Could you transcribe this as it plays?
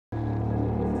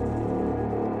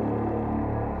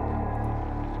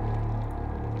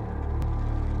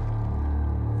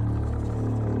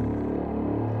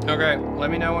Okay, let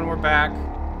me know when we're back.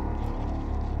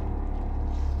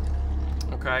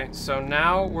 Okay, so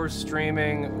now we're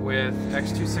streaming with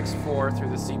X264 through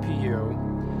the CPU,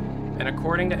 and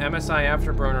according to MSI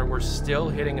Afterburner, we're still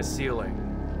hitting a ceiling.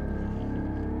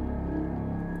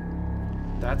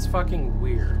 That's fucking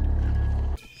weird.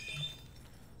 So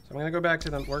I'm gonna go back to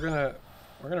them. We're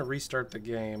gonna restart the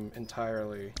game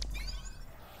entirely.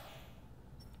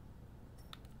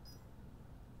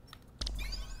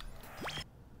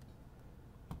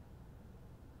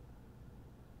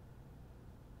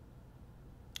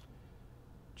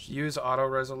 Use auto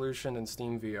resolution in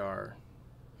Steam VR.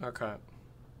 Okay.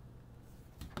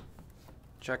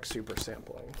 Check super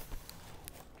sampling.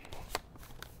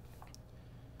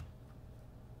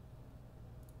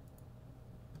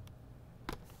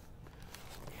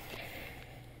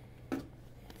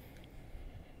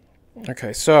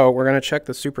 Okay, so we're going to check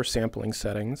the super sampling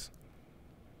settings.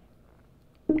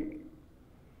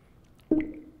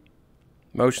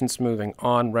 Motion smoothing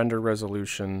on, render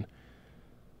resolution.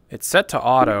 It's set to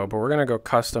auto, but we're going to go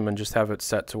custom and just have it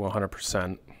set to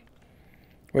 100%.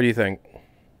 What do you think?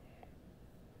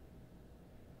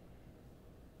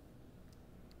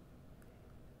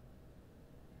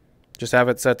 Just have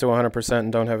it set to 100%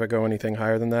 and don't have it go anything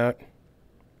higher than that?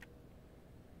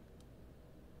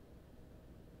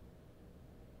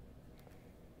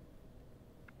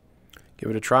 Give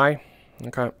it a try.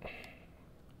 Okay.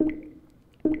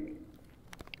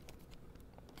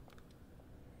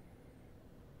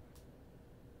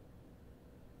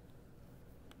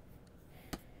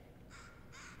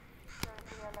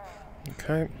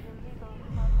 Okay.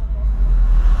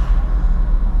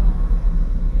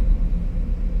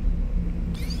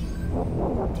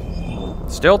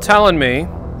 Still telling me.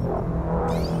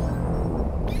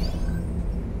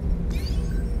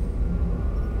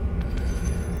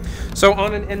 So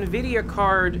on an NVIDIA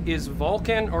card, is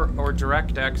Vulkan or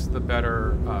DirectX the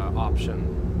better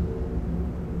option?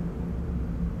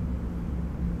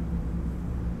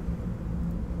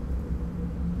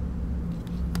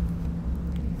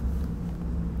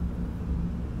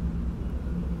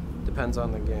 Depends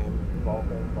on the game.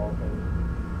 Vulkan.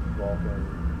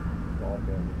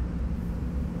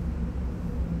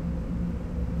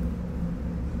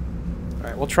 All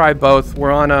right, we'll try both.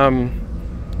 We're on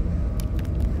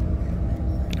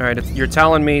all right, you're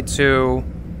telling me to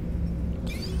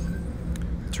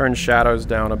turn shadows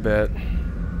down a bit.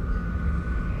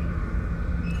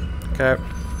 Okay.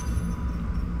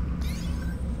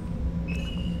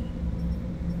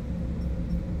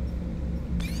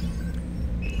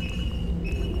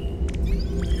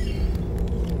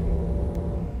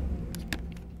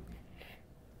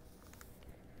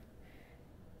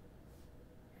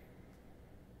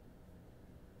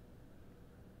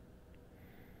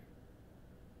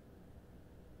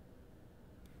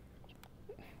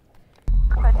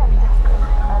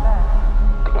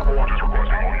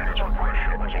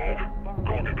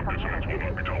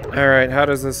 All right, how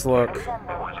does this look?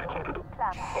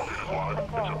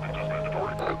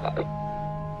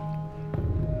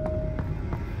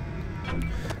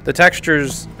 The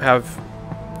textures have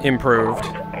improved.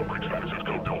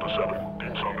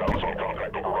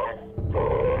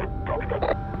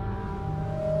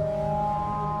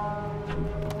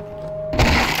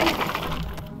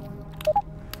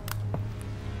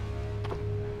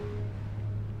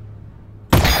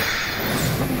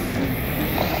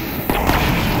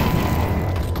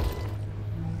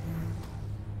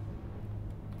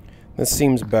 This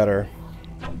seems better.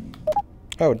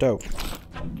 Oh, dope.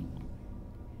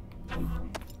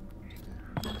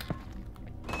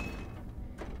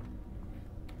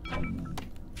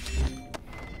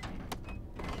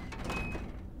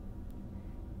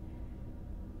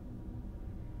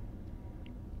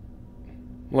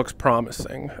 Looks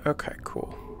promising. Okay,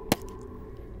 cool.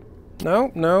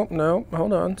 No.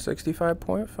 Hold on.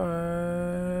 65.5.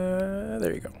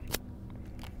 There you go.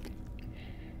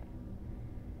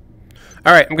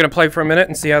 All right, I'm going to play for a minute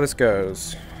and see how this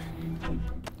goes.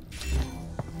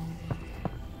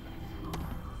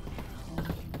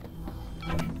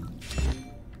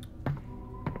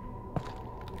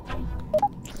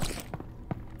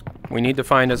 We need to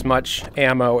find as much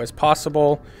ammo as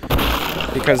possible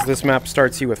because this map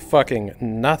starts you with fucking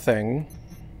nothing.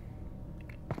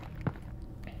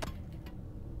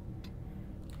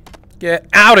 Get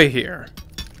out of here.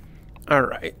 All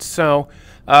right, so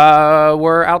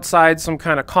we're outside some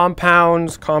kind of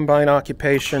compound, combine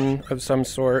occupation of some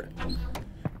sort.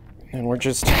 And we're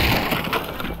just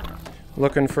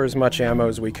looking for as much ammo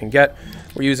as we can get.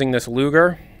 We're using this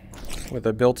Luger with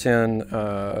a built-in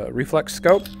reflex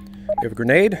scope. We have a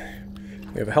grenade,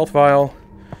 we have a health vial,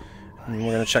 And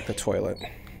we're going to check the toilet.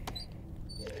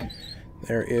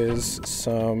 There is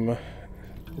some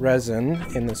resin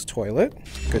in this toilet.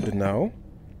 Good to know.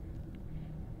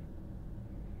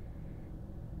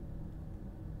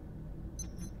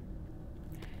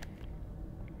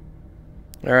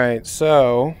 Alright,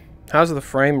 so how's the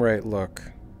frame rate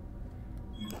look?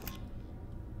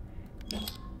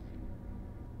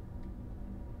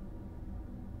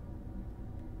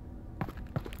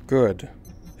 Good.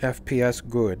 FPS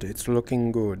good. It's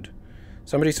looking good.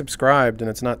 Somebody subscribed and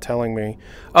it's not telling me.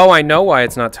 Oh, I know why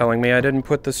it's not telling me. I didn't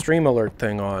put the stream alert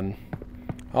thing on.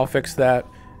 I'll fix that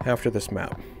after this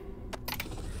map.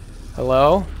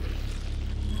 Hello?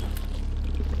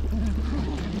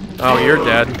 Oh, you're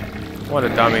dead. What a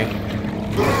dummy.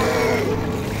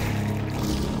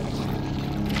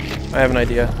 I have an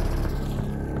idea.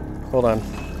 Hold on.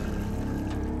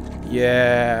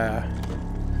 Yeah.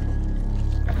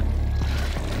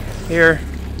 Here.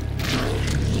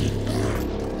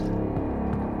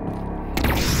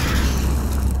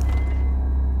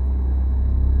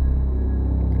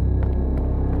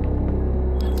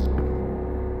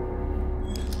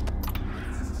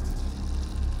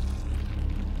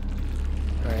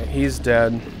 Alright, he's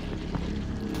dead.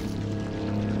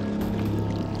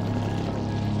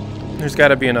 There's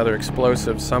gotta be another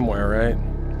explosive somewhere, right?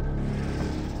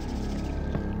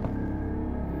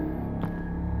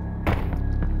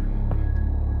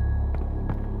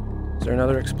 Is there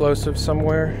another explosive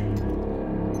somewhere?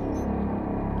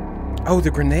 Oh,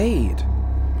 the grenade!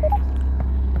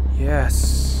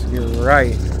 Yes, you're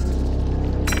right.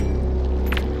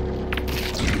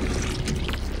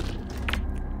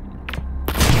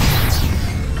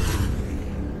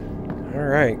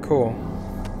 Alright, cool.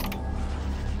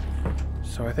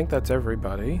 So I think that's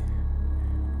everybody.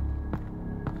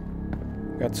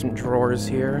 Got some drawers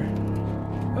here.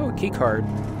 Oh, a key card.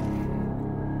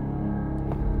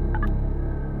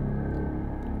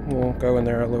 We'll go in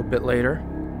there a little bit later.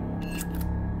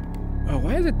 Oh,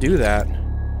 why does it do that?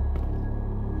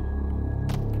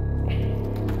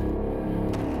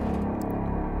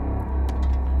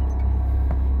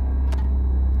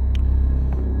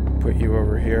 Put you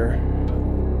over here.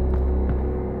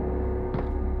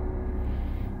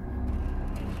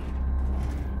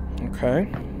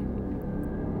 Okay.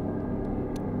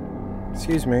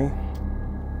 Excuse me.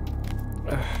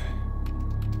 Ugh.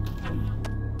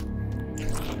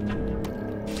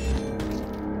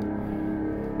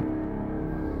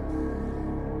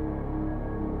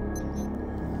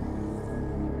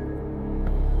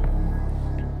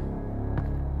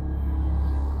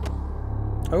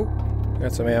 Oh,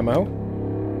 got some ammo.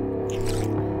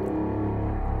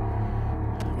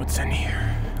 What's in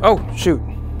here? Oh, shoot.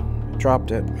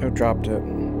 Dropped it. Who dropped it?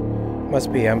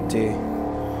 Must be empty.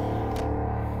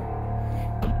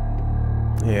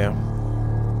 Yeah.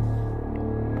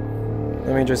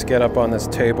 Let me just get up on this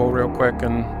table real quick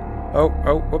and... Oh,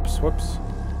 whoops.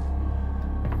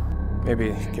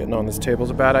 Maybe getting on this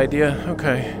table's a bad idea.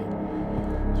 Okay.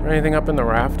 Is there anything up in the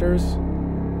rafters?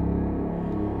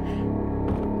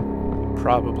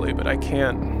 Probably, but I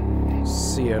can't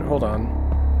see it. Hold on.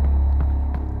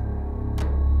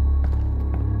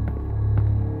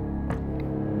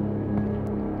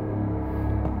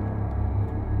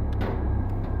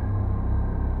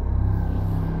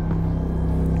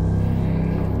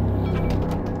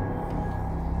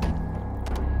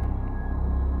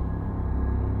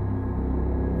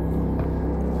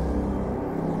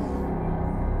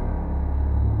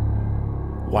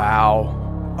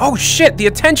 Wow. Oh shit, the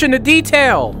attention to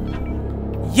detail!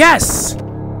 Yes!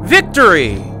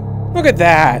 Victory! Look at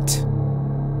that!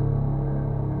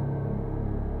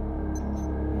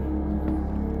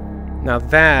 Now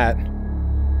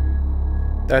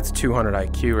that's 200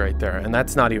 IQ right there, and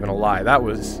that's not even a lie. That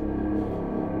was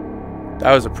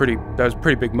a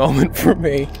pretty big moment for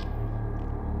me.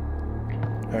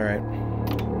 All right.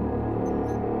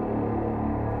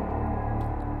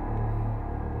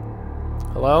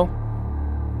 Hello?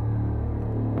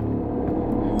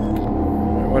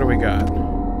 What do we got?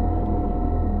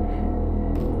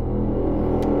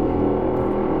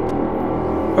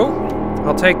 Oh,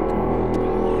 I'll take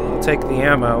the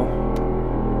ammo.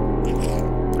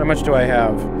 How much do I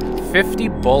have? 50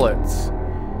 bullets.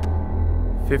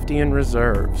 50 in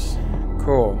reserves.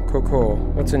 Cool.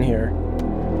 What's in here?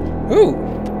 Ooh!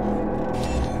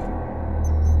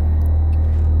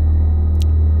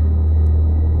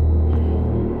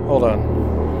 Hold on.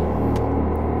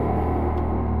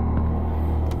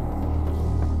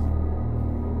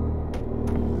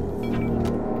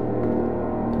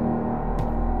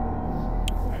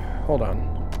 Hold on.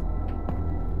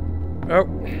 Oh,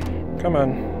 come on.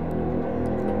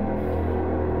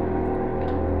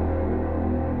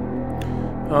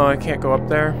 Oh, I can't go up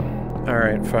there?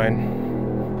 Alright, fine.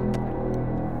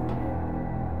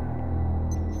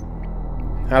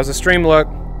 How's the stream look?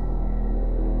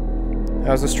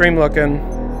 How's the stream looking?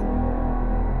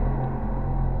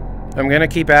 I'm gonna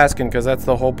keep asking because that's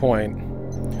the whole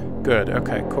point. Good,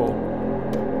 okay, cool.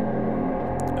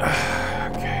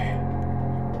 Okay.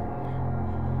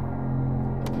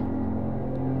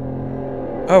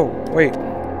 Oh, wait.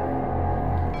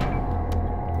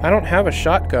 I don't have a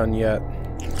shotgun yet.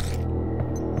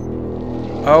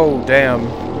 Oh, damn.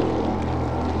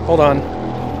 Hold on.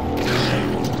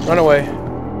 Run away.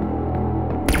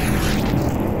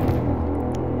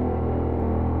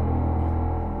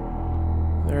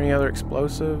 Are there any other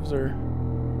explosives or...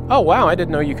 Oh, wow, I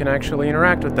didn't know you can actually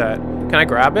interact with that. Can I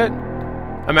grab it?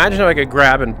 Imagine if I could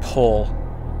grab and pull.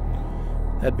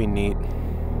 That'd be neat.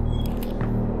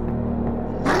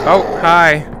 Oh,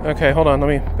 hi. Okay, hold on, let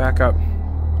me back up.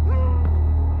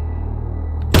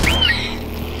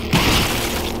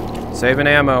 Saving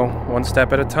ammo, one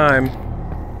step at a time.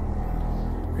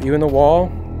 Are you in the wall?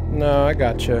 No, I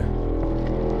gotcha.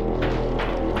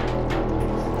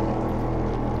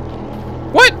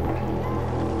 What?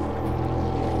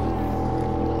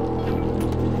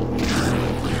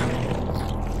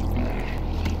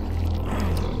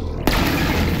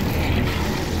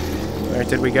 Alright,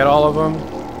 did we get all of them?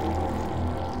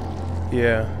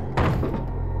 Yeah.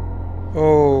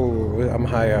 Oh, I'm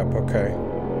high up, okay.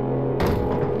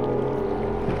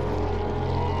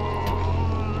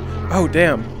 Oh,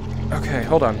 damn. Okay,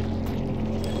 hold on.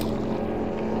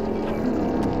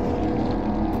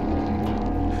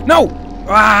 No!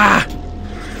 Ah!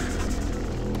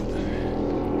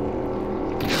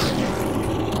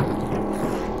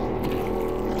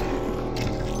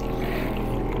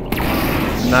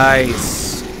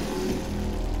 Nice.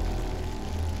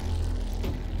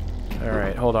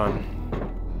 Alright, hold on.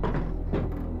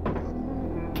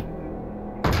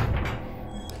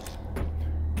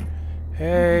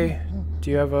 Hey,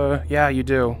 do you have a... Yeah, you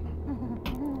do.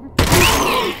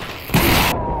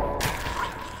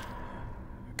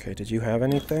 Okay, did you have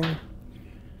anything?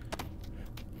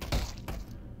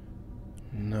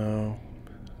 No.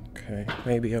 Okay,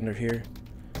 maybe under here.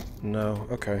 No,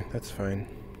 okay, that's fine.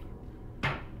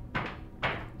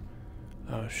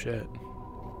 Oh, shit.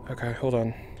 Okay, hold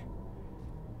on.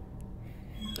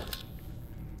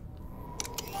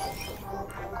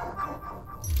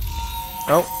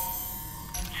 Oh.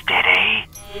 Steady.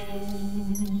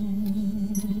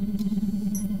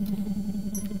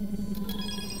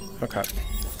 Okay.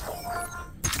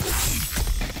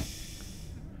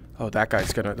 Oh, that guy's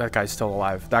still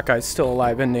alive. That guy's still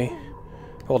alive, isn't he?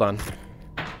 Hold on.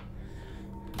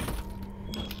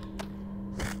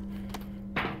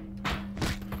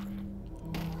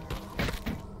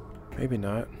 Maybe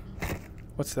not.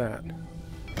 What's that?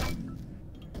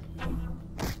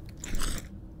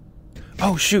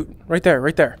 Oh, shoot! Right there,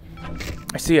 right there.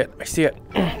 I see it, I see it.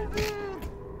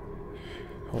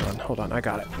 Hold on, I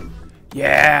got it.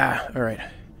 Yeah! Alright.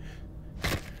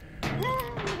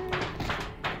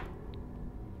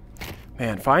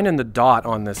 Man, finding the dot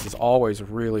on this is always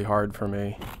really hard for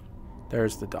me.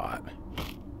 There's the dot.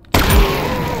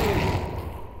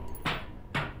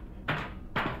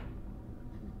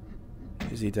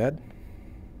 Is he dead?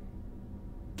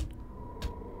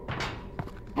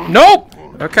 Nope!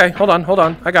 Okay, hold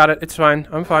on. I got it. It's fine.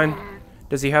 I'm fine.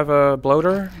 Does he have a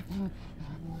bloater?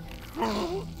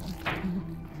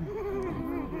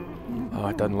 Oh,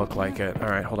 it doesn't look like it.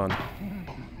 Alright, hold on.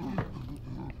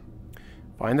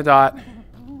 Find the dot.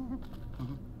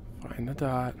 Find the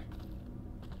dot.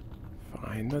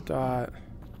 Find the dot.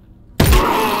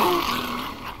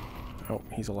 Oh,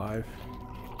 he's alive.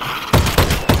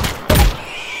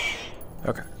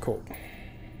 Okay, cool.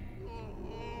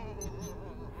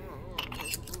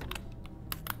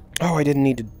 Oh, I didn't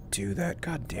need to do that.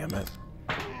 God damn it.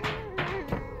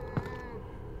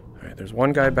 Alright, there's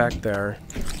one guy back there.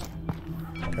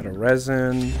 Got a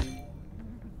resin.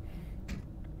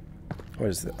 What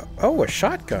is that? Oh, a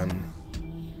shotgun.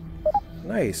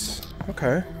 Nice.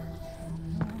 Okay.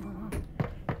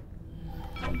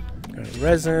 Got a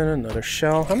resin, another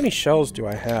shell. How many shells do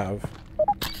I have?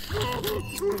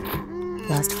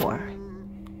 Last 4.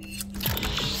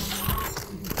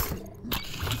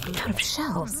 Out of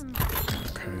shells.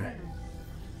 Okay.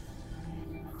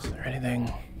 Is there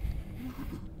anything?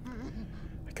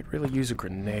 I could really use a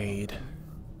grenade.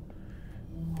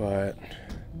 But...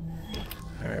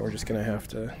 Alright, we're just gonna have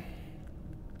to...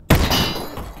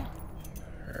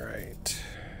 Alright.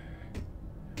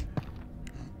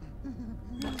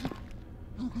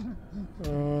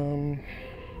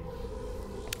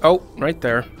 Oh, right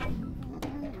there.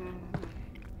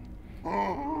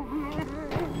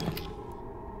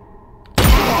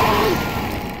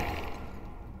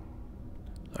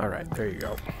 Alright, there you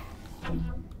go.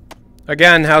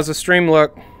 Again, how's the stream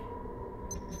look?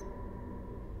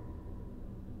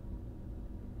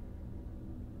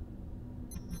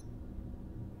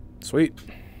 Sweet.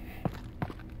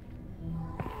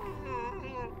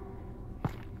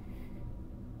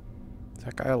 Is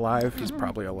that guy alive? He's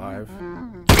probably alive.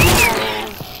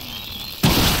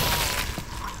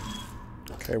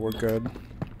 Okay, we're good.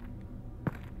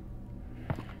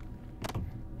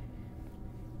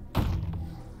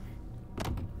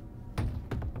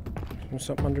 Is there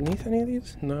something underneath any of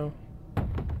these? No.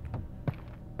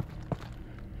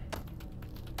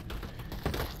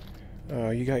 Oh,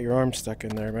 you got your arm stuck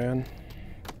in there, man.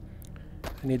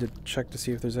 I need to check to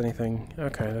see if there's anything.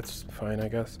 Okay, that's fine, I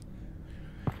guess.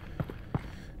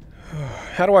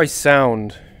 How do I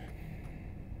sound?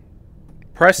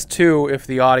 Press 2 if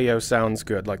the audio sounds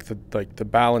good, like the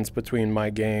balance between my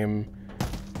game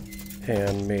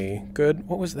and me. Good.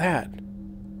 What was that?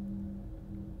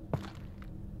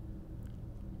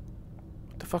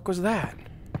 What the fuck was that?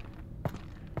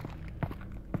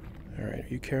 All right, are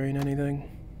you carrying anything?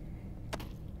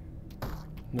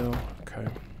 No? Okay.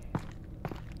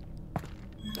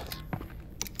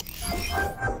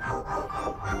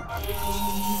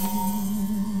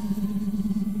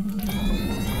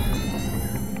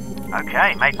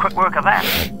 Okay, made quick work of that.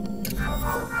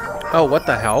 Oh, what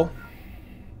the hell?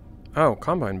 Oh,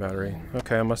 combine battery.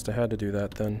 Okay, I must have had to do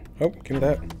that then. Oh, give me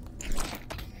that.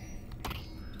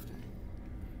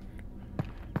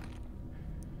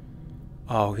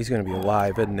 Oh, he's gonna be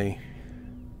alive, isn't he?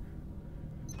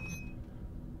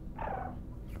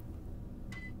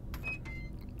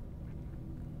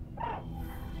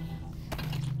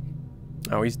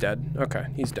 Oh, he's dead. Okay,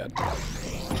 he's dead.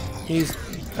 He's...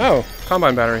 Oh,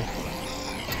 combine battery.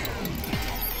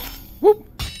 Whoop!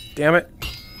 Damn it.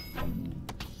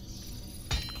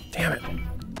 Damn it.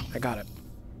 I got it.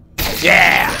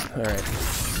 Yeah! Alright.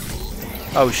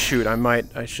 Oh, shoot.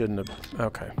 I shouldn't have...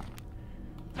 Okay.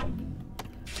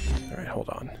 Alright, hold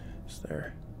on. Is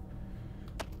there...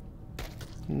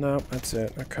 Nope, that's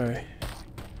it. Okay.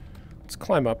 Let's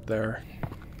climb up there.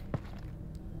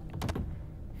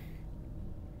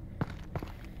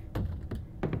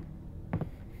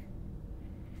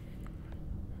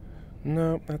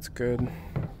 Nope, that's good.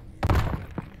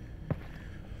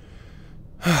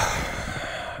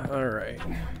 Alright.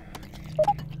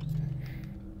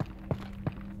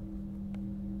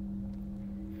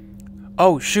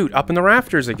 Oh, shoot, up in the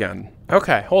rafters again.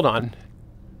 Okay, hold on.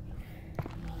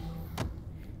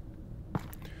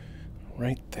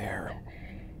 Right there.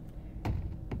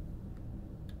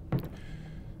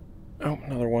 Oh,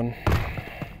 another one.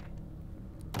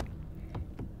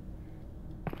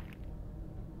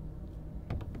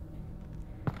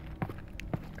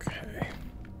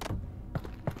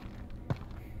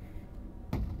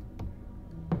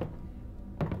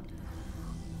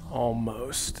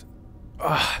 Almost.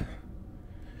 Ugh.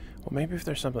 Well, maybe if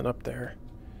there's something up there,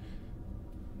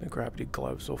 the gravity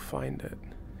gloves will find it.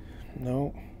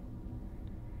 No.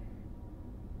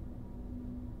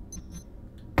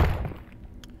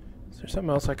 Is there something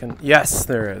else I can... Yes,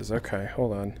 there is. Okay,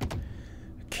 hold on.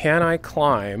 Can I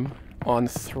climb on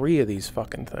 3 of these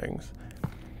fucking things?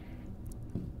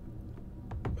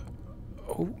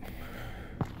 Oh.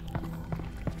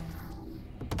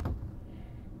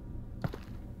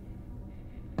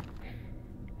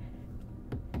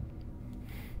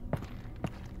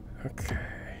 Okay.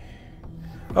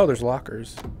 Oh, there's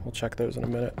lockers. We'll check those in a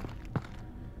minute.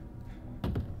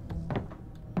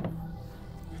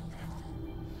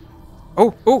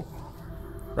 Oh, oh!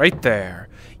 Right there.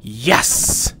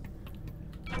 Yes!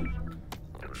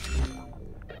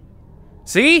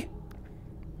 See?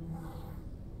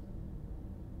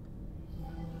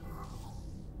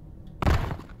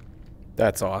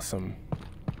 That's awesome.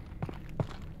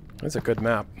 That's a good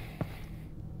map.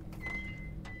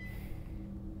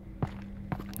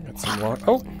 Got some lock.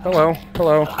 Oh, hello,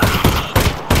 hello.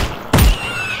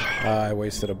 I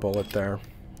wasted a bullet there.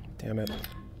 Damn it.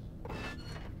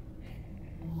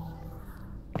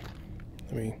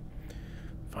 Let me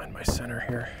find my center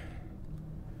here.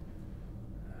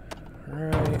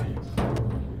 Alright.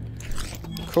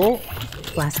 Cool.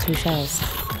 Last 2 shells.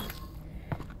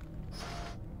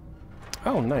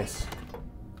 Oh, nice.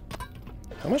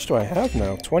 How much do I have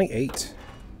now? 28.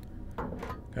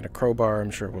 Got a crowbar,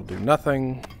 I'm sure will do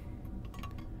nothing.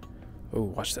 Oh,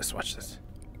 watch this, watch this.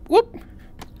 Whoop!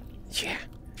 Yeah.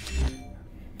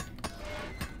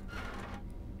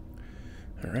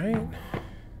 Alright.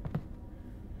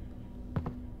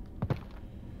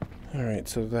 Alright,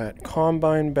 so that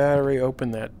combine battery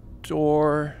opened that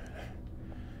door.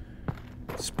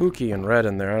 Spooky and red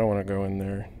in there. I don't want to go in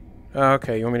there. Oh,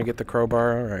 okay, you want me to get the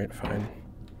crowbar? Alright, fine.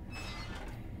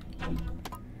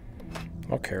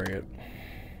 I'll carry it.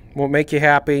 Won't make you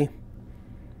happy.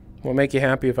 Won't make you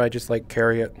happy if I just, like,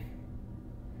 carry it.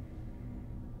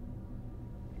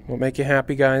 Won't make you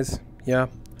happy, guys? Yeah?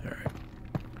 Alright.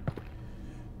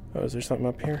 Oh, is there something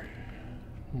up here?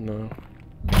 No.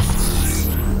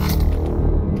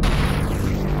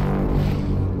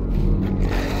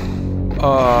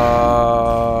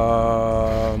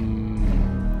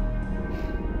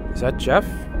 Is that Jeff?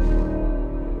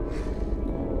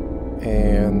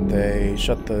 And they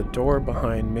shut the door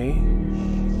behind me.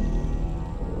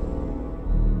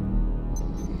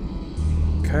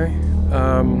 Okay.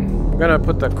 I'm gonna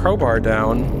put the crowbar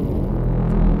down.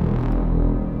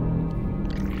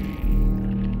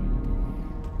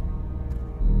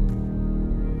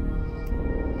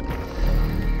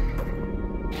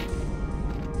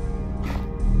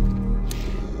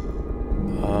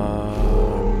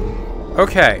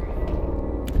 Okay.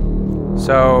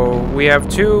 So we have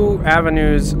two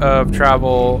avenues of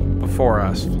travel before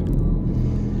us.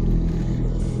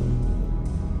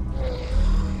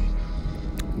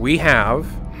 We have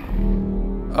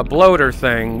a bloater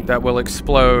thing that will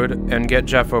explode and get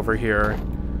Jeff over here,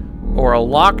 or a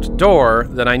locked door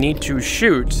that I need to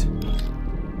shoot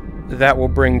that will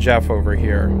bring Jeff over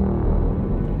here.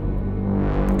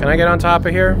 Can I get on top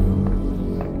of here?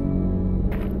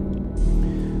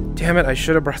 Damn it, I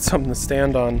should have brought something to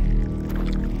stand on.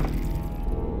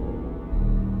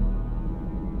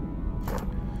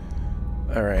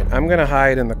 Alright, I'm gonna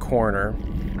hide in the corner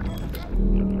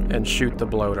and shoot the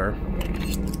bloater.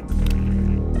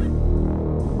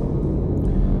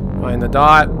 Find the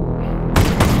dot.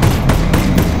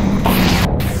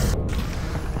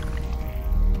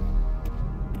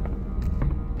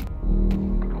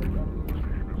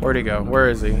 Where'd he go? Where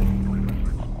is he?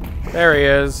 There he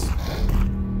is.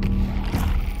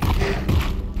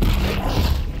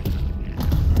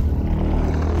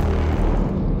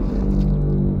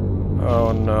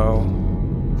 Oh no.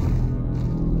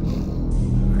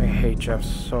 I hate Jeff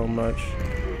so much.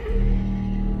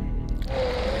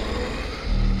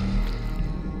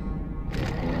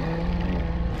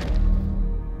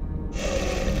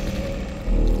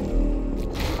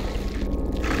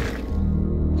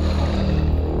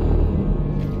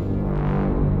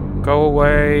 Go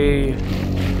away.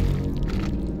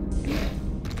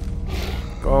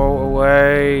 Go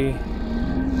away.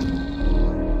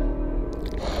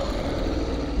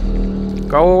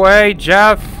 Go away,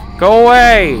 Jeff! Go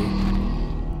away!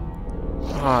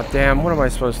 Aw, damn, what am I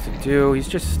supposed to do? He's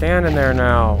just standing there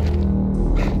now.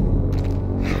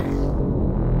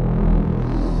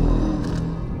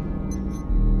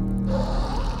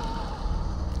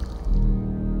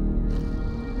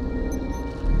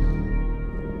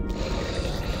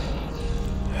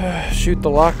 Shoot the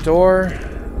locked door.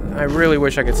 I really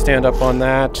wish I could stand up on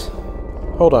that.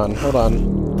 Hold on, hold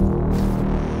on.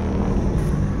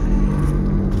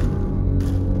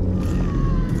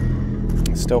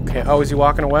 Still can't. Oh, is he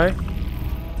walking away?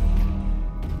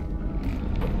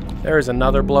 There's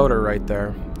another bloater right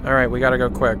there. Alright, we gotta go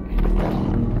quick.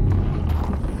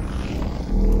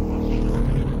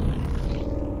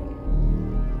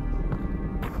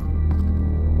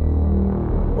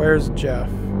 Where's Jeff?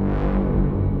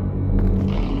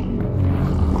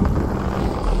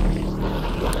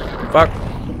 Fuck.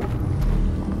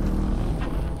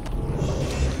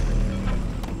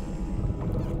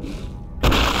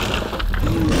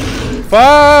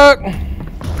 Fuck!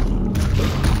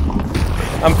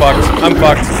 I'm fucked. I'm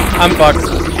fucked. I'm fucked.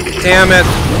 Damn it.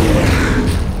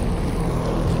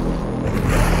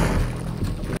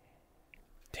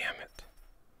 Damn it.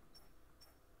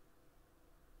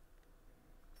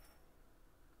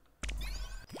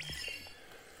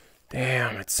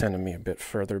 Damn, it's sending me a bit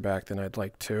further back than I'd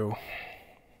like to.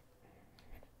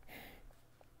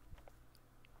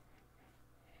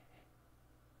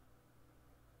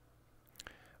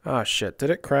 Oh shit,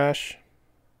 did it crash?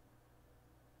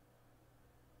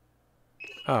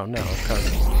 Oh no,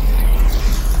 okay.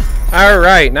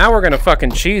 Alright, now we're gonna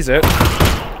fucking cheese it.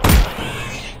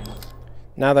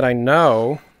 Now that I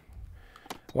know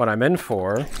what I'm in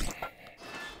for.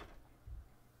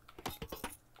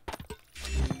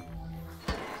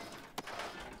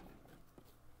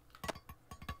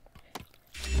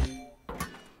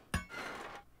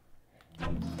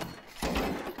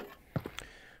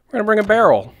 We're gonna bring a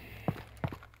barrel.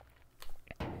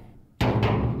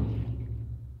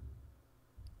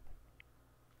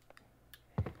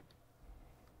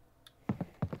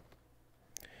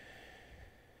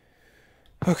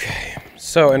 Okay,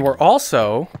 So, and we're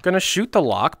also gonna shoot the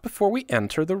lock before we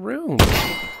enter the room.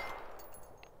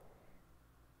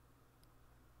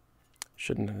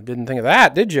 Didn't think of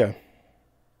that, did you?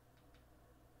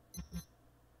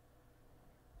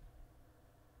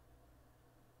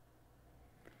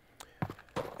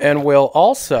 And we'll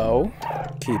also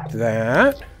keep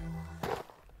that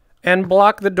and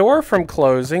block the door from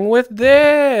closing with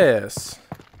this.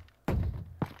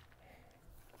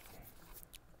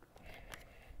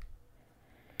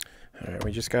 All right,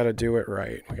 we just got to do it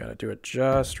right. We got to do it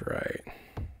just right.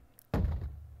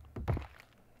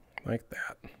 Like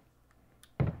that.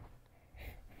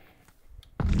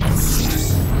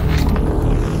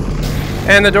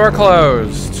 And the door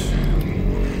closed.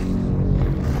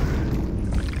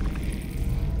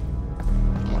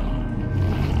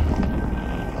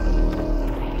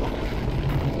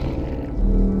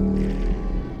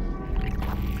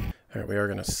 All right, we are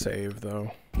going to save,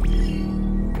 though.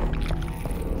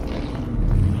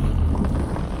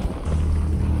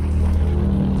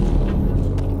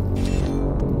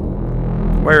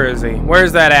 Where is he?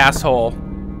 Where's that asshole?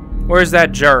 Where's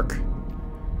that jerk?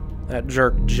 That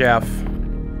jerk Jeff.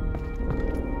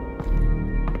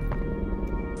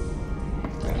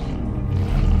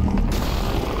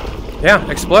 Yeah,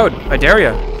 explode. I dare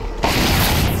you.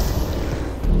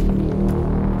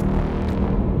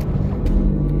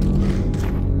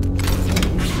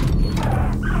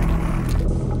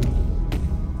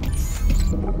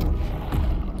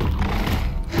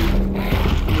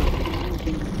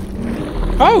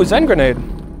 Oh, Zen grenade.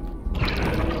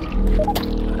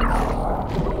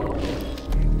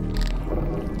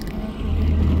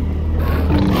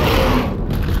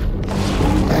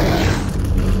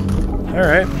 All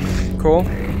right, cool.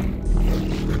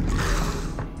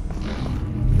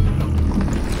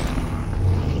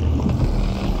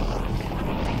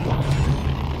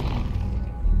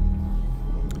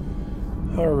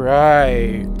 All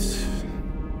right.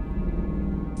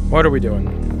 What are we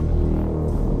doing?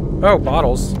 Oh,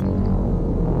 bottles.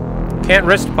 Can't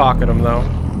wrist pocket them, though.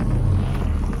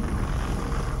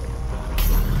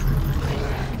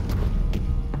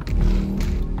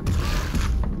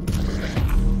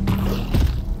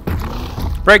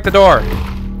 Break the door.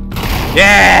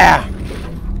 Yeah!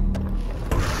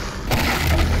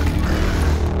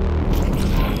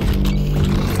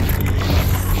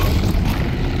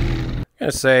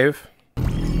 Gonna save.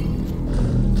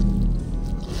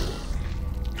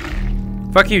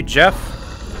 Fuck you, Jeff.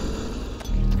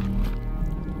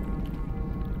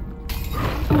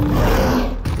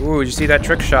 Ooh, did you see that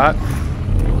trick shot?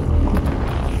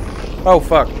 Oh,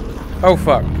 fuck. Oh,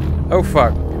 fuck. Oh,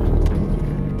 fuck.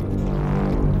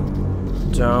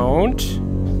 Don't.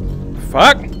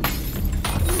 Fuck.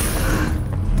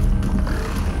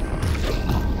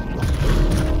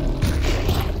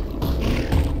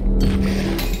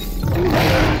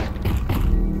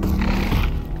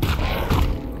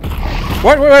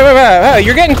 What? Wait.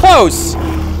 You're getting close.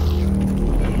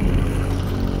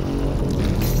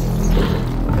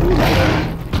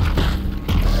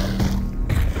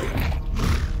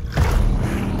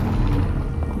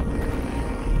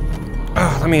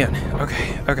 Oh, let me in.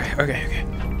 Okay.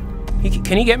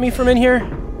 Can he get me from in here?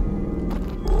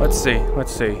 Let's see.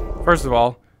 First of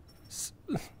all,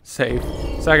 save.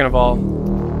 Second of all,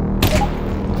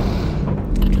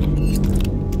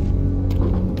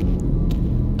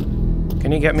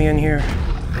 can you get me in here?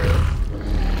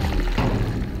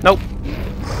 Nope.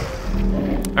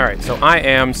 Alright, so I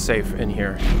am safe in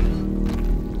here.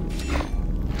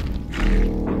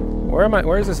 Where am I?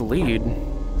 Where is this lead?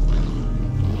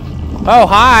 Oh,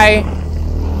 hi!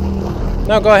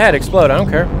 No, go ahead, explode, I don't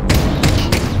care.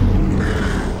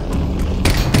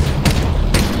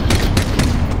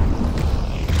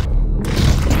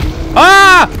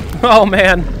 Ah! Oh,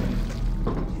 man.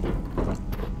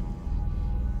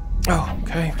 Oh,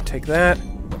 okay, take that.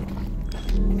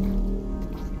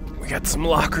 We got some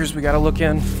lockers we gotta look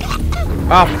in.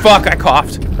 Oh, fuck, I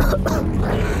coughed.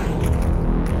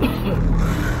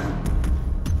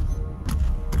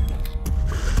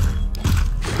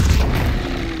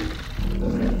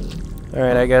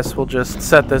 Alright, I guess we'll just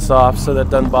set this off so that it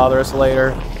doesn't bother us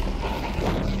later.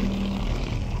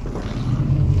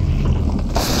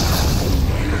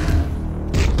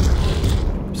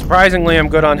 Surprisingly, I'm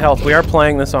good on health. We are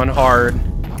playing this on hard.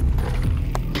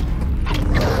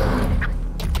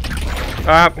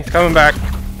 Ah, he's coming back.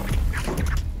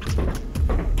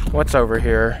 What's over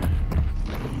here?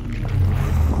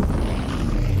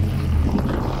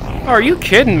 Oh, are you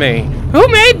kidding me? Who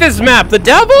made this map? The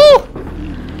devil?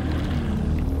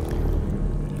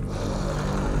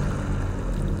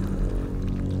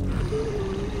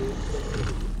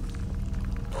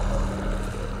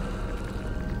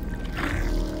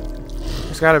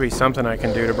 gotta be something I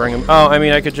can do to bring him. Oh, I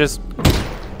mean, I could just...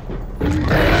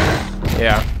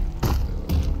 Yeah.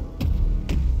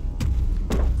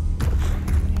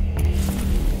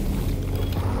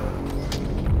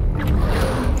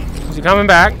 Is he coming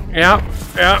back? Yep.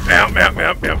 Yep.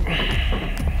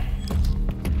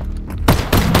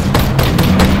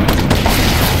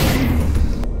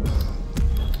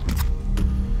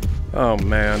 Oh,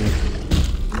 man.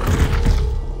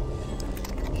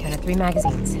 Got 3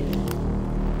 magazines.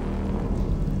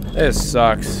 This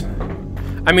sucks.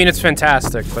 I mean, it's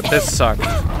fantastic, but this sucks.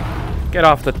 Get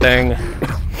off the thing.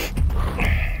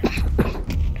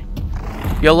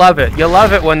 You'll love it. You'll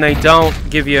love it when they don't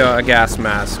give you a gas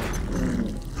mask.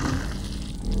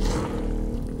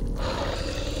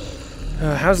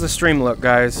 How's the stream look,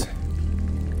 guys?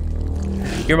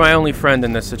 You're my only friend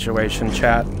in this situation,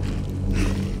 chat.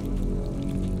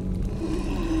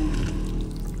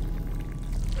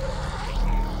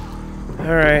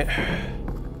 Alright.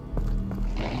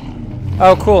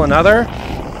 Oh, cool, another?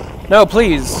 No,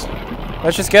 please.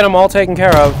 Let's just get them all taken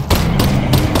care of.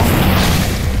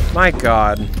 My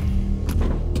god.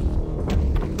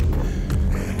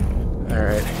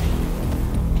 Alright.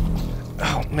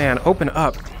 Oh, man, open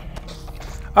up.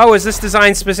 Oh, is this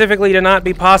designed specifically to not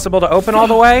be possible to open all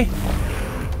the way?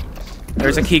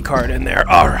 There's a key card in there.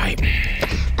 Alright.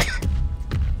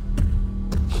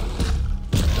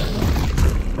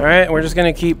 Alright, we're just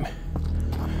gonna keep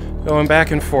going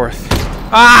back and forth.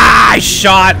 Ah, I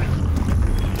shot!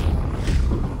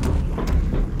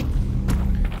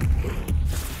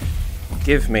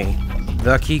 Give me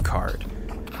the key card.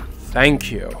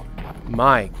 Thank you.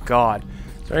 My god.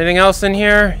 Is there anything else in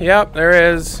here? Yep,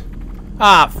 there is.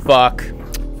 Ah, fuck.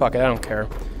 Fuck it, I don't care.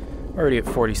 Already at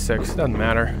 46, doesn't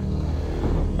matter.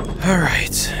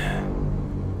 Alright.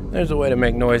 There's a way to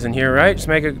make noise in here, right? Just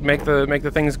make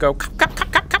the things go cop, cop,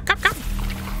 cop, cop, cop, cop, cop.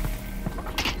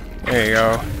 There you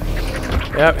go.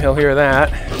 Yep, he'll hear that.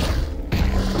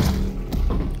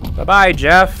 Bye-bye,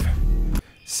 Jeff.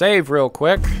 Save real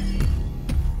quick.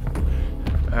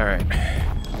 Alright.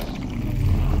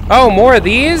 Oh, more of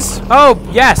these? Oh,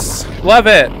 yes! Love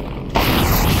it!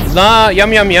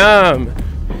 Yum, yum, yum!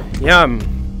 Yum.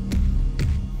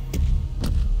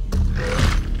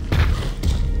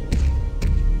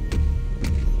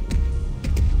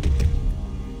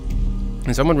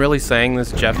 Is someone really saying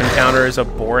this Jeff encounter is a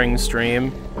boring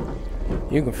stream?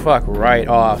 You can fuck right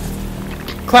off.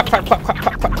 Clap, clap, clap, clap,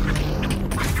 clap, clap.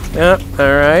 Yeah,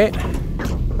 alright.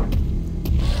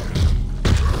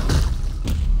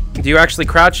 Do you actually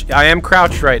crouch? I am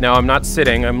crouched right now. I'm not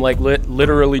sitting. I'm like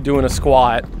literally doing a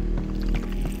squat.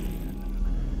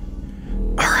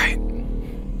 Alright.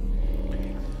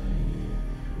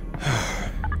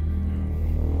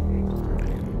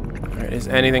 Alright, is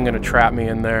anything gonna trap me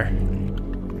in there?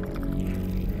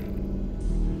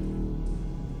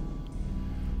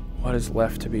 What is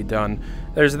left to be done?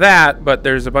 There's that, but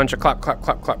there's a bunch of clap, clap,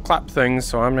 clap, clap, clap things,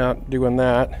 so I'm not doing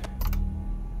that.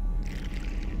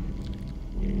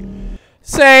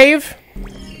 Save!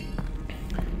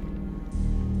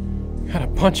 Got a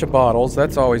bunch of bottles,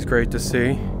 that's always great to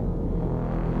see.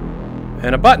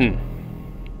 And a button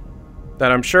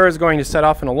that I'm sure is going to set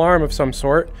off an alarm of some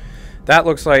sort. That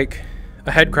looks like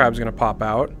a head crab's gonna pop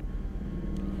out.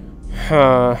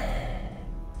 Huh.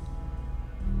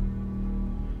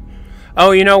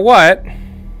 Oh, you know what?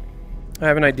 I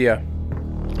have an idea.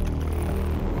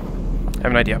 I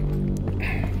have an idea.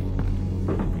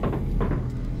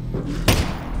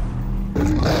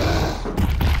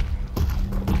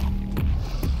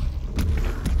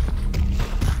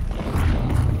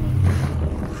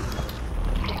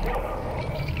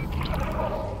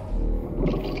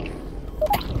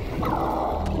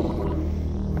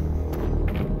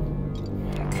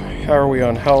 Okay, how are we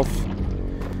on health?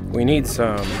 We need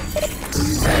some.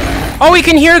 Oh, we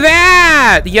can hear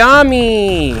that!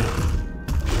 Yummy!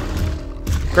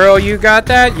 Girl, you got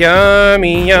that?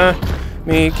 Yummy,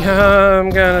 yummy,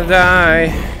 I'm gonna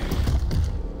die.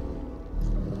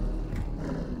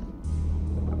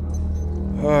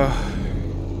 Oh.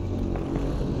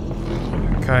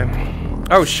 Okay.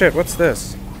 Oh shit, what's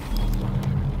this?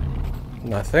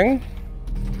 Nothing?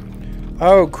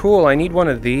 Oh, cool, I need one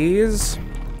of these.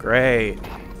 Great.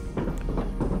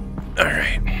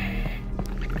 Alright.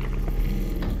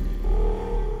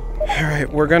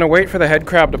 Alright, we're gonna wait for the head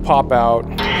crab to pop out.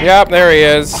 Yep, there he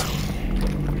is. So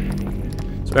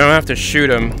we don't have to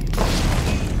shoot him.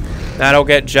 That'll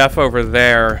get Jeff over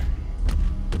there.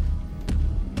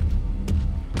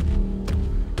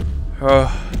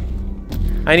 Oh.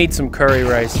 I need some curry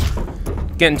rice.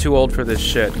 Getting too old for this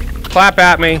shit. Clap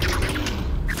at me.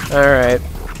 Alright.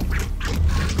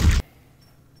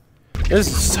 This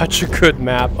is such a good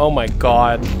map. Oh my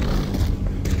god.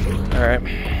 Alright.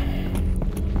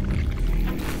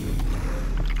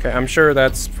 Okay, I'm sure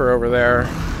that's for over there.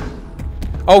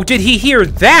 Oh, did he hear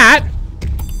that?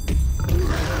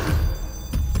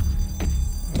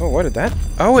 Oh, what did that?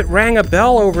 Oh, it rang a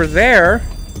bell over there.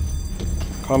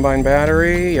 Combine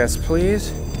battery, yes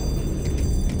please.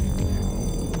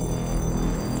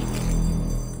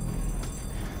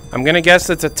 I'm gonna guess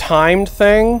it's a timed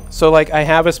thing. So like I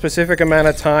have a specific amount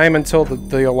of time until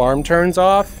the alarm turns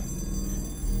off.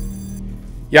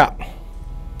 Yeah.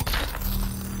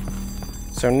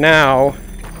 So now...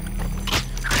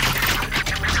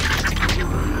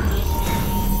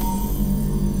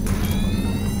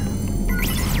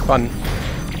 Fun.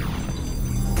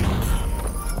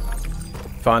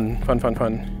 Fun, fun, fun,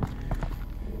 fun.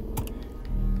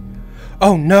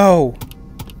 Oh no!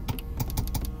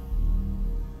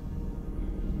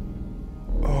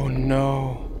 Oh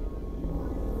no.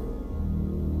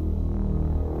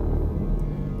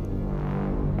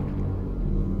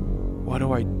 What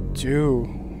do I do?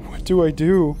 What do I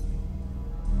do?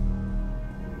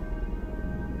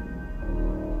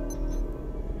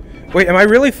 Wait, am I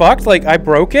really fucked? Like, I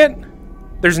broke it?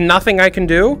 There's nothing I can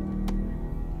do?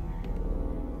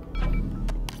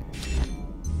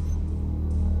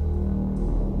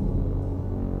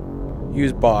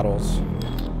 Use bottles.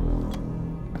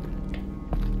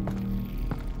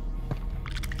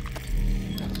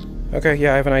 Okay,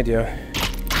 yeah, I have an idea.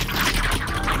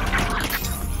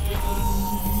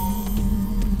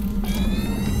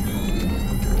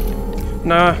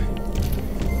 Nah.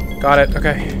 Got it,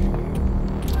 okay.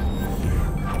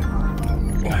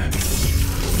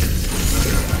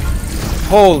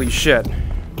 Holy shit.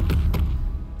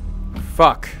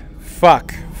 Fuck.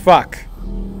 Fuck. Fuck.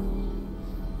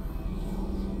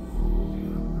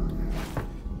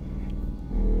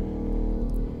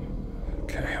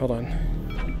 Okay, hold on.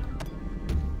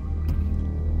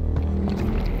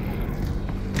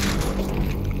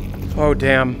 Oh,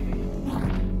 damn.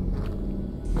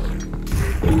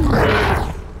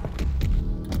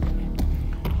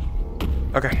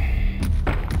 Okay.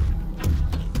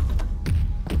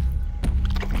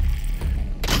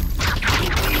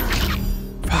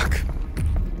 Fuck.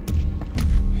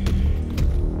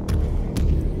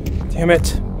 Damn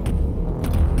it.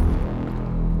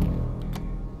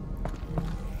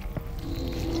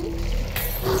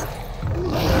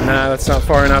 Nah, that's not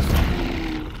far enough.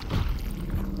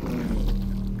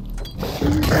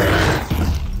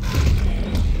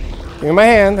 Give me my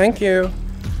hand, thank you.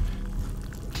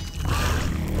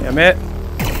 Damn it.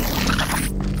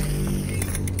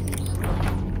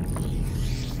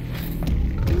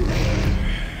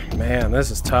 Man, this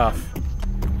is tough.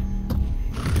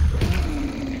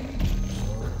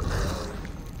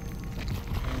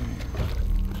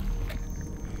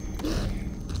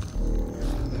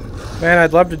 Man,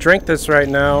 I'd love to drink this right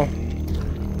now.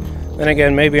 Then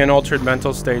again, maybe an altered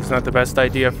mental state's not the best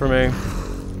idea for me.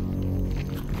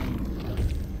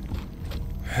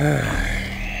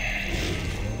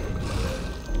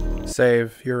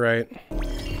 Save, you're right.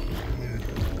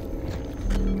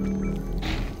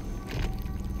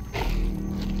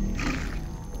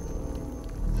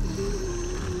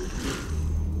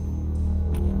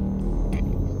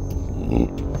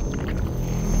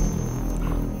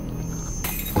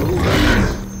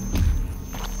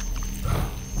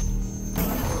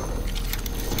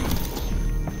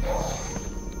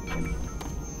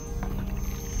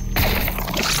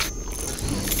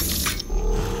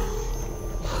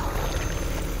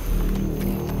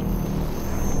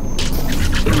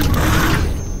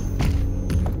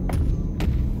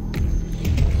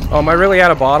 Oh, am I really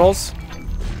out of bottles?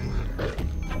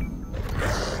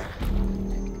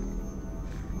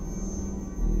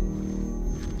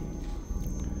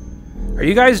 Are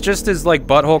you guys just as, like,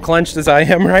 butthole clenched as I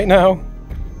am right now?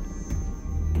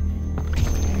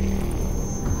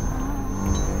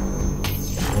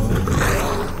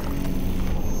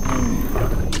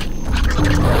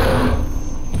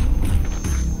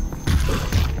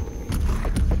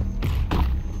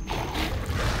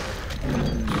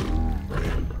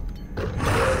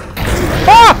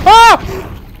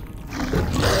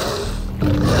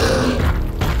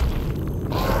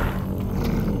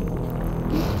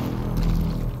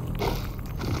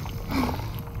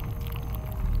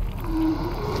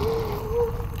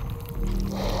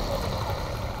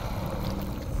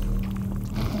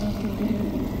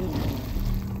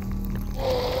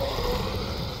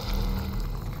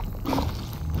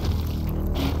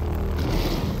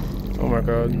 Oh my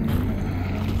god.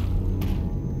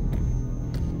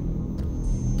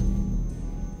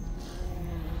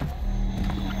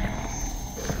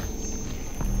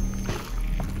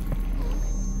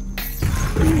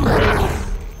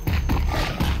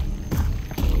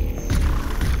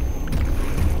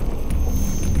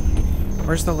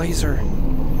 Where's the laser?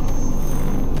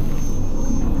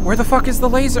 Where the fuck is the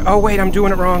laser? Oh, wait, I'm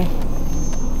doing it wrong.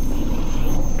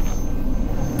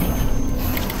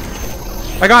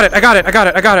 I got it, I got it, I got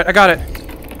it, I got it, I got it.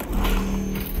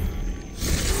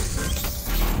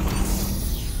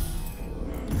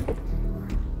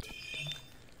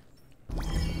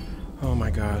 Oh my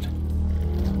god.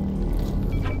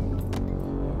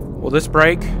 Will this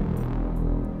break?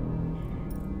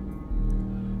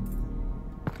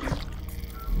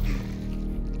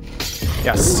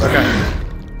 Yes, okay.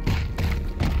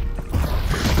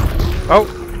 Oh!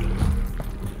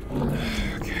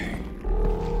 Okay.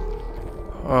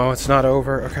 Oh, it's not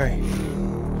over, okay.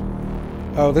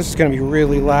 Oh, this is gonna be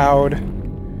really loud.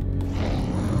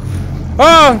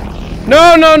 Oh!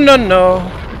 No, no, no,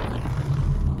 no!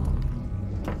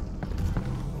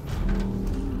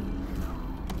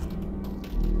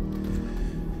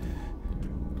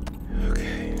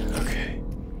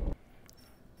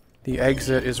 The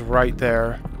exit is right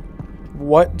there.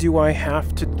 What do I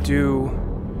have to do?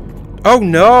 Oh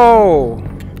no!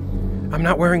 I'm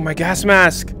not wearing my gas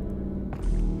mask!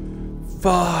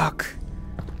 Fuck!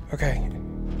 Okay.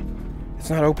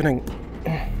 It's not opening.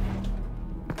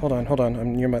 Hold on,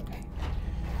 I'm near my...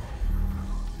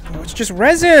 Oh, it's just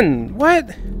resin!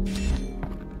 What?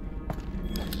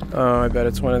 Oh, I bet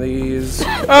it's one of these.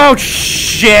 Oh,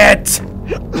 shit!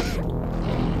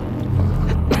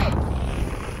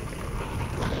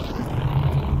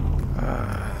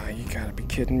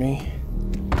 Kidding me?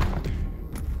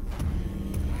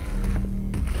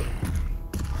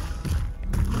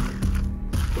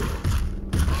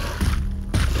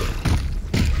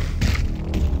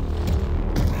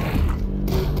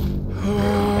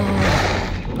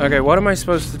 Okay, what am I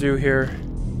supposed to do here?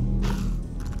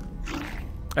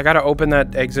 I gotta open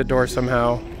that exit door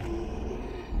somehow.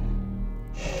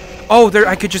 Oh, there,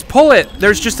 I could just pull it!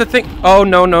 There's just a thing. Oh,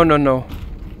 no, no, no, no.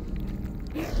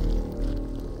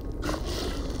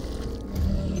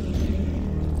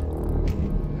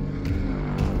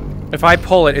 If I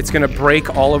pull it, it's gonna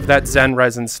break all of that Zen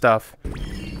resin stuff.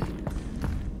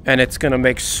 And it's gonna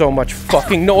make so much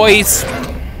fucking noise!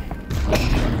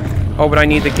 Oh, but I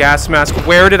need the gas mask.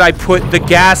 Where did I put the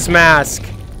gas mask?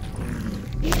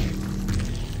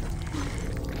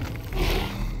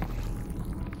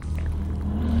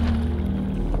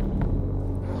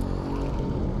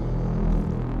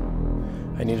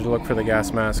 I needed to look for the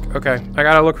gas mask. Okay, I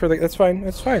gotta look for the... That's fine,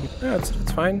 that's fine. Yeah, it's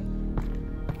fine.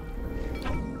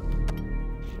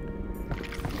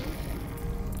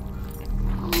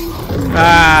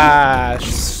 Ah,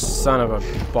 son of a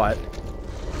butt.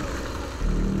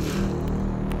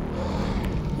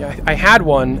 Yeah, I had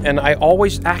one, and I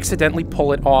always accidentally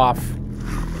pull it off.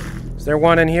 Is there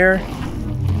one in here?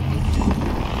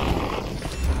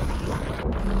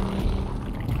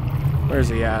 Where's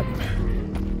he at?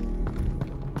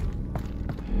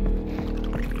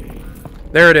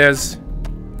 There it is.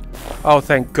 Oh,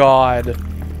 thank God.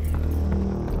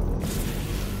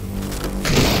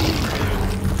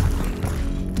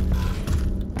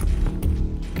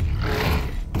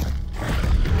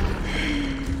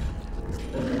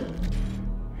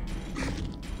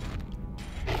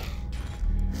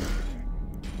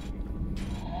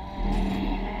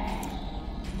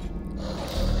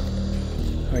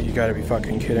 Oh, you gotta be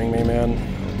fucking kidding me, man.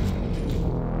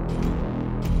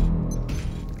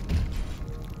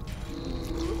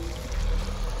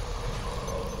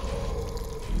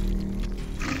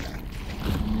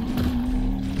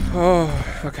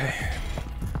 Oh, okay.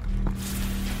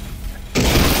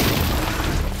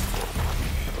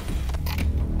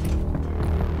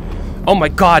 Oh my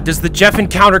God, does the Jeff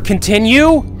encounter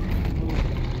continue?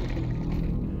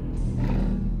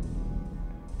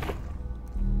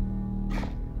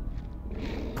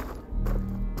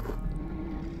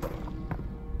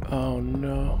 Oh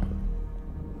no.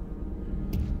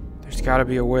 There's gotta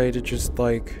be a way to just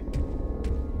like...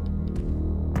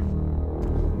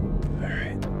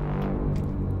 Alright.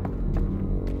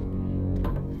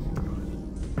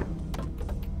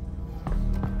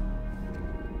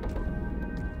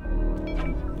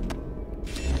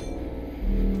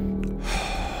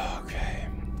 Okay.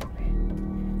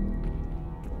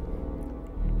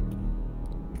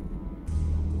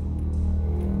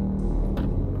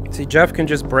 See, Jeff can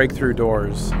just break through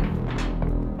doors.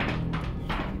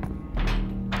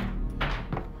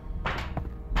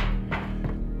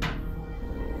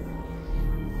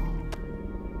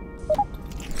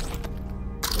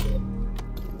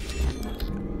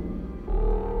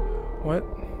 What?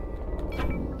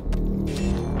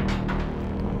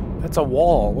 That's a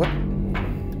wall. What?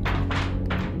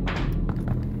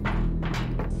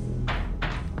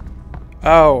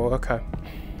 Oh, okay.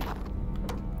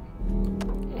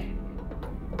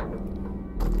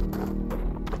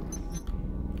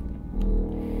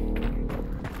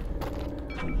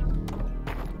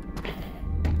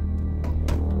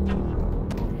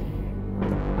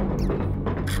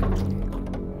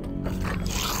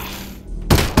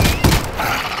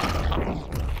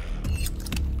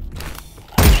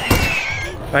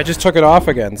 I just took it off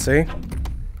again, see?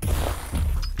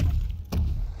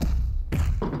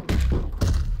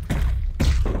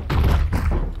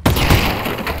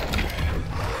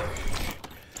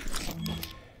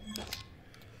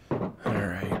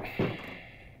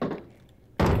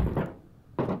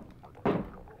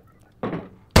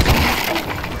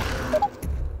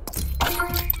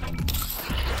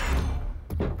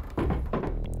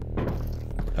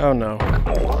 Oh no.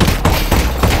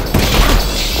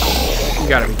 You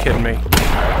gotta be kidding me.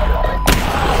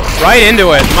 Right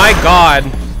into it, my god.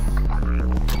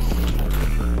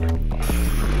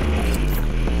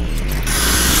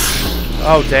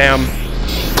 Oh damn.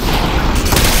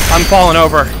 I'm falling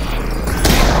over.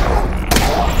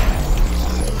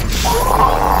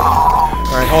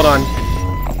 Alright, hold on.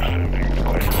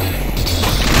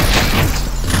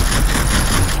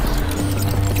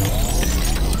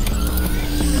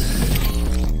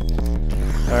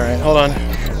 Alright, hold on.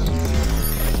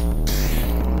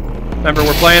 Remember,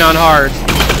 we're playing on hard.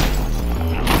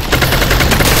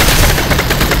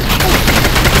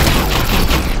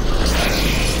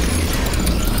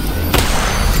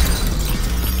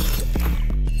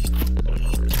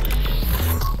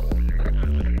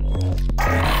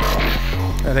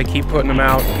 And they keep putting them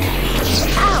out.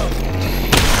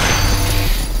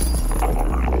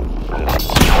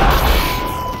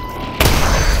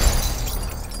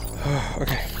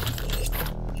 Okay.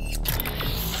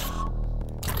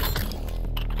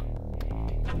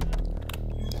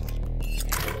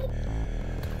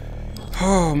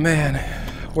 Oh man,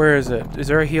 where is it? Is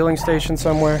there a healing station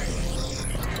somewhere? Is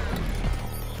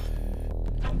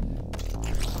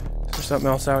there something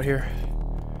else out here?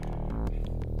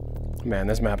 Man,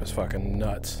 this map is fucking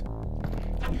nuts.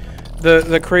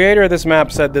 The creator of this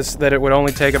map said that it would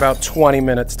only take about 20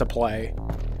 minutes to play.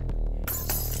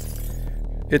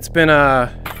 It's been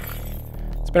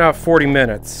about 40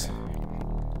 minutes.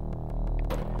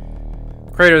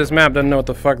 The creator of this map doesn't know what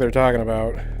the fuck they're talking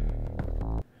about.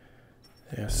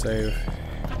 Yeah, save.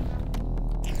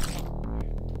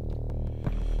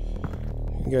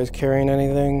 You guys carrying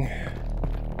anything?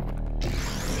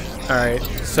 Alright,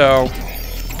 so...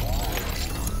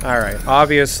 Alright,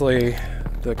 obviously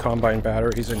the Combine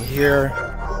battery's in here.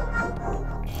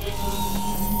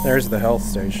 There's the health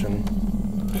station.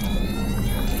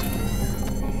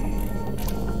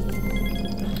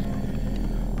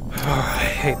 Oh, I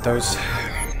hate those.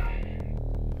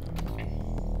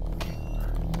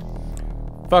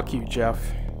 Fuck you, Jeff.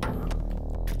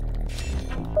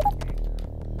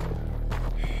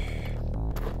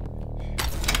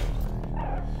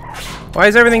 Why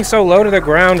is everything so low to the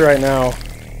ground right now?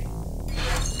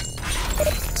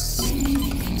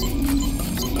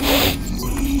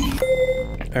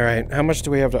 Alright, how much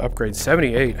do we have to upgrade?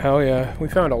 78. Hell yeah. We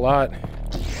found a lot.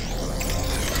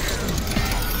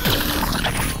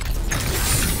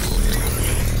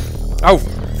 Oh,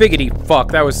 figgity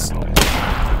fuck. That was...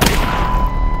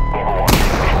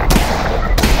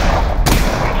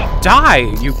 Die,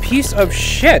 you piece of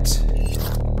shit!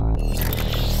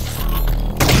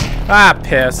 Ah,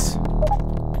 piss.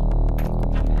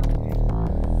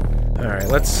 Alright,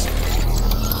 let's...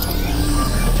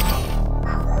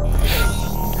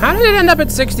 How did it end up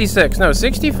at 66? No,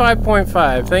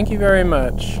 65.5. Thank you very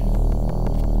much.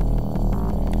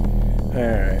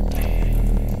 Alright.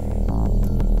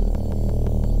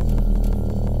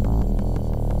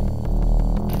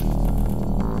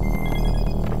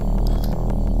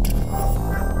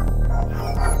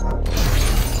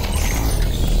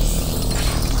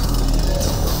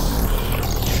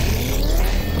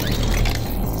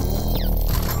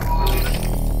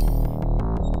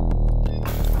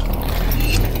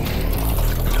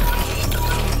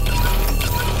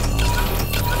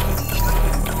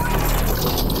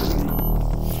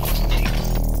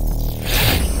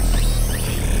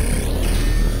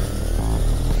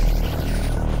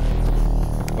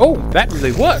 Oh, that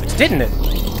really worked, didn't it?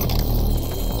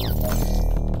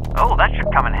 Oh, that should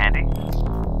come in handy.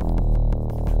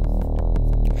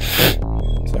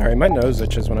 Sorry, my nose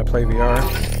itches when I play VR.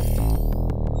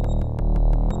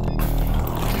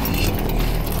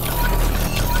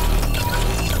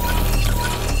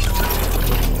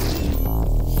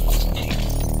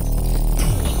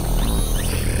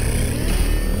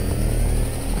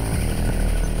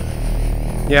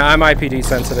 Yeah, I'm IPD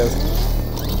sensitive.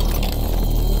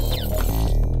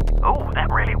 Oh, that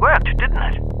really worked, didn't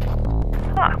it?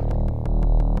 Huh.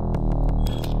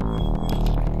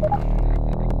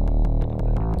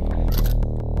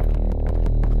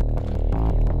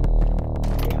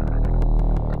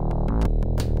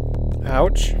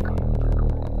 Ouch.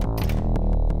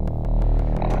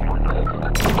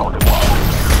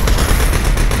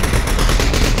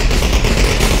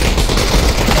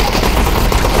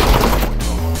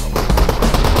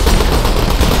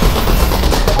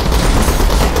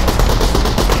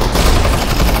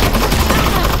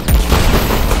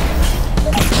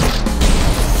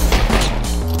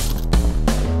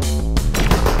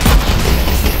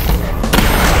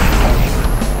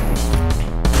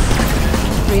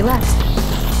 Three left.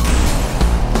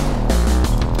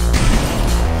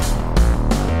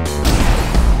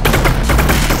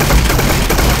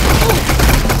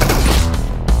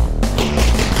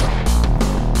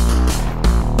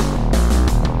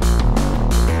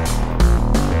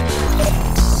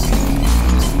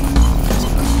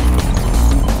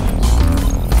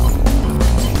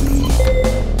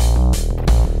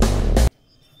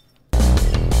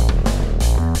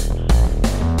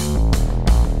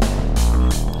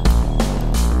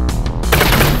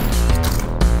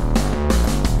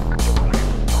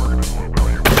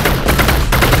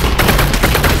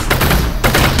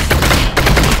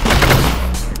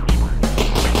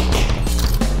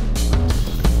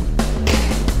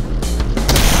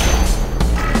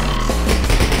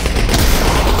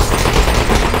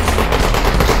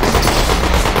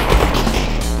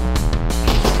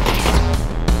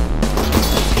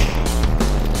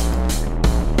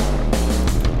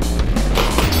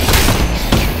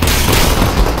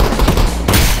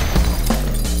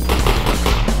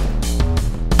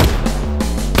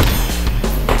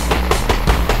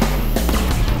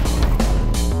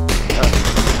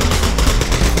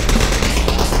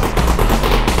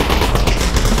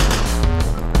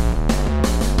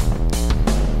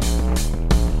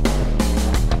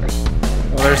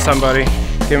 There's somebody.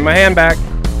 Give me my hand back.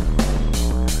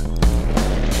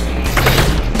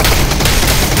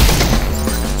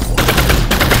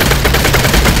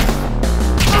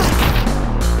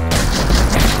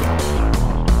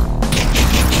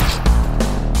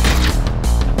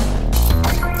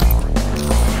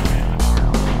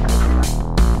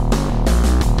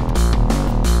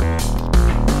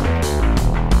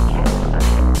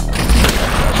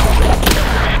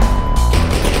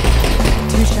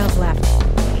 Two shells left.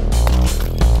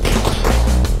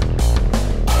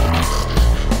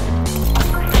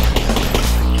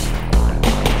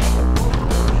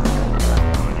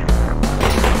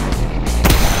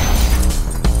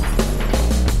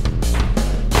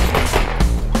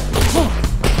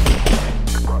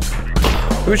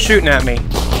 Who's shooting at me?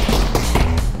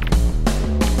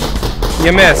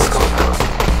 You missed.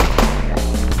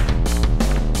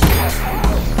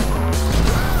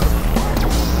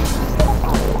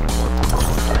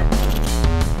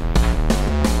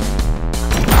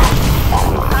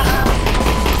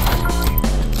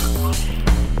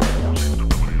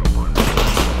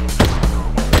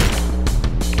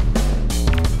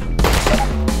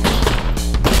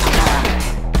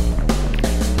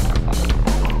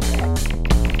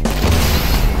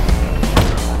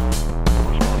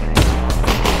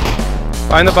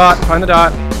 Find the bot, find the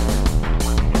dot.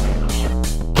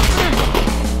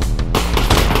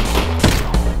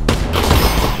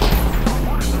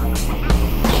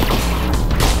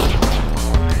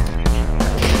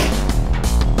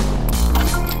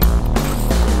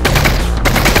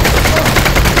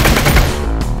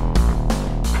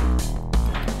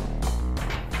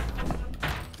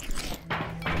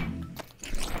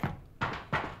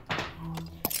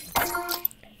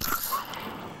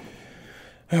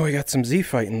 Oh, we got some Z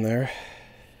fighting there.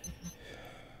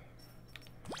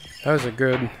 That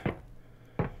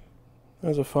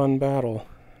was a fun battle.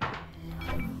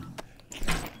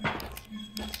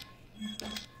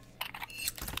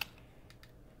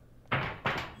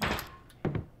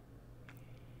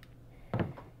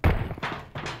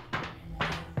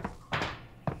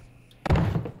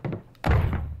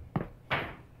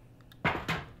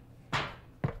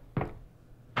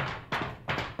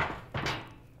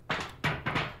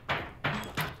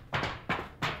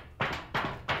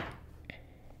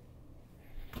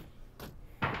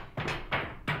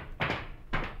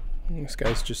 This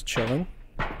guy's just chilling.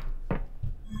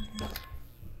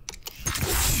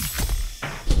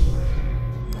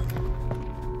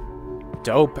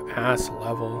 Dope ass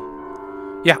level.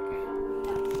 Yeah.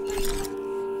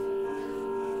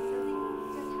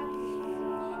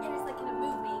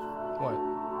 What?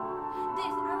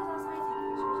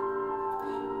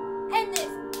 And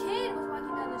this kid was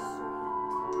walking down the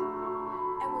street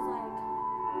and was like,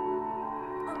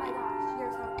 oh my gosh,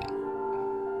 you're so pretty.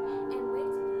 And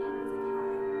waved to me and I was like, hi.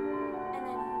 And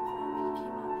then he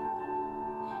came up to me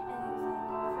and he was like, freaking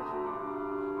out.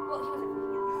 Well, he wasn't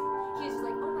freaking out. He was just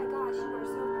like, oh my gosh,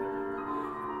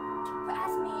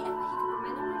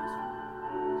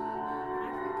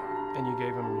 And you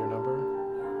gave him your number?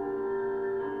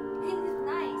 Yeah. He was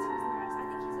nice. He was nice. I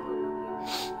think he's a little bit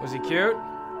weird. Was he cute? Yeah,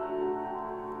 but he was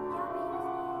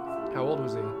nice. How old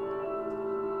was he?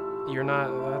 You're not,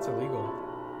 that's illegal.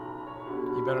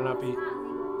 You better not be. It's not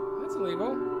legal. That's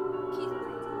illegal. Keith was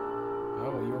 18.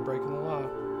 Oh, you were breaking the law.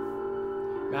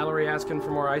 Mallory asking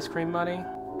for more ice cream money?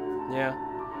 Yeah.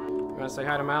 You wanna say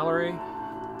hi to Mallory?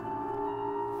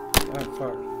 Oh,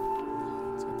 fuck.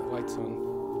 Let's get the lights on.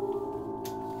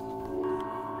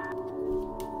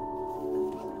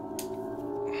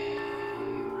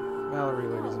 Mallory,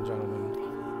 ladies and gentlemen.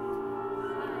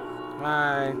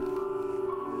 Hi.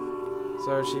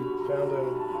 So she found a...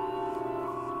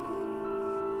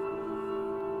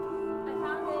 I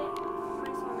found it. My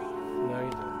soulmate. No,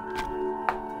 you didn't.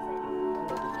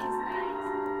 He's nice.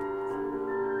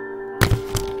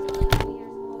 He's like 2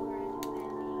 years older than me.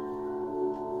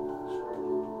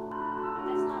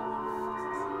 That's not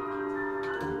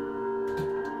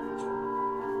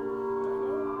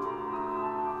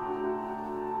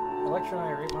Electra and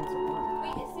I are 8 months apart.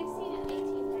 Wait, is 16 and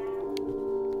 18 bad?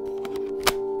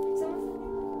 Someone said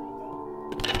that.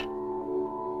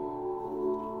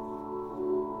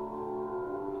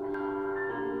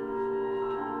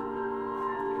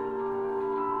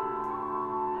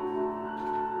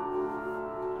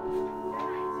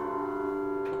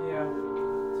 Yeah,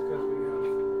 it's because we have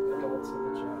adults in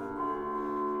the chat.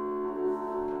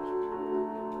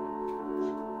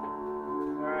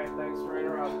 Alright, thanks for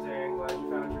interrupting. Glad you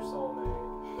found your soulmate.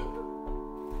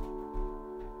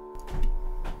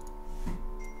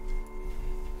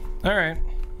 Alright.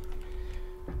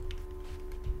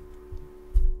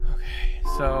 Okay,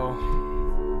 so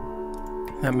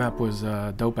that map was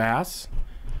dope ass.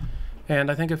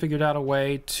 And I think I figured out a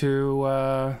way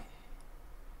to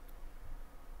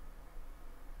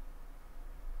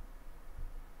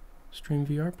stream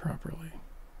VR properly.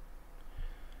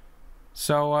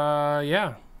 So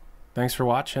yeah, thanks for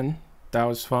watching. That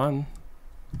was fun.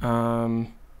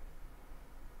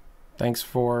 Thanks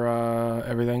for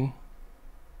everything.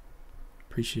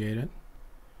 Appreciate it.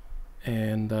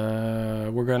 And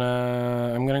I'm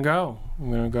gonna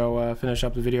go finish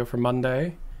up the video for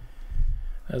Monday.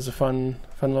 That was a fun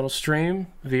little stream.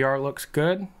 VR looks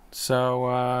good.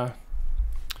 So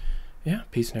yeah,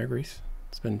 peace and air grease.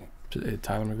 It's been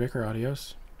Tyler McVicker.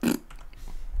 Adios.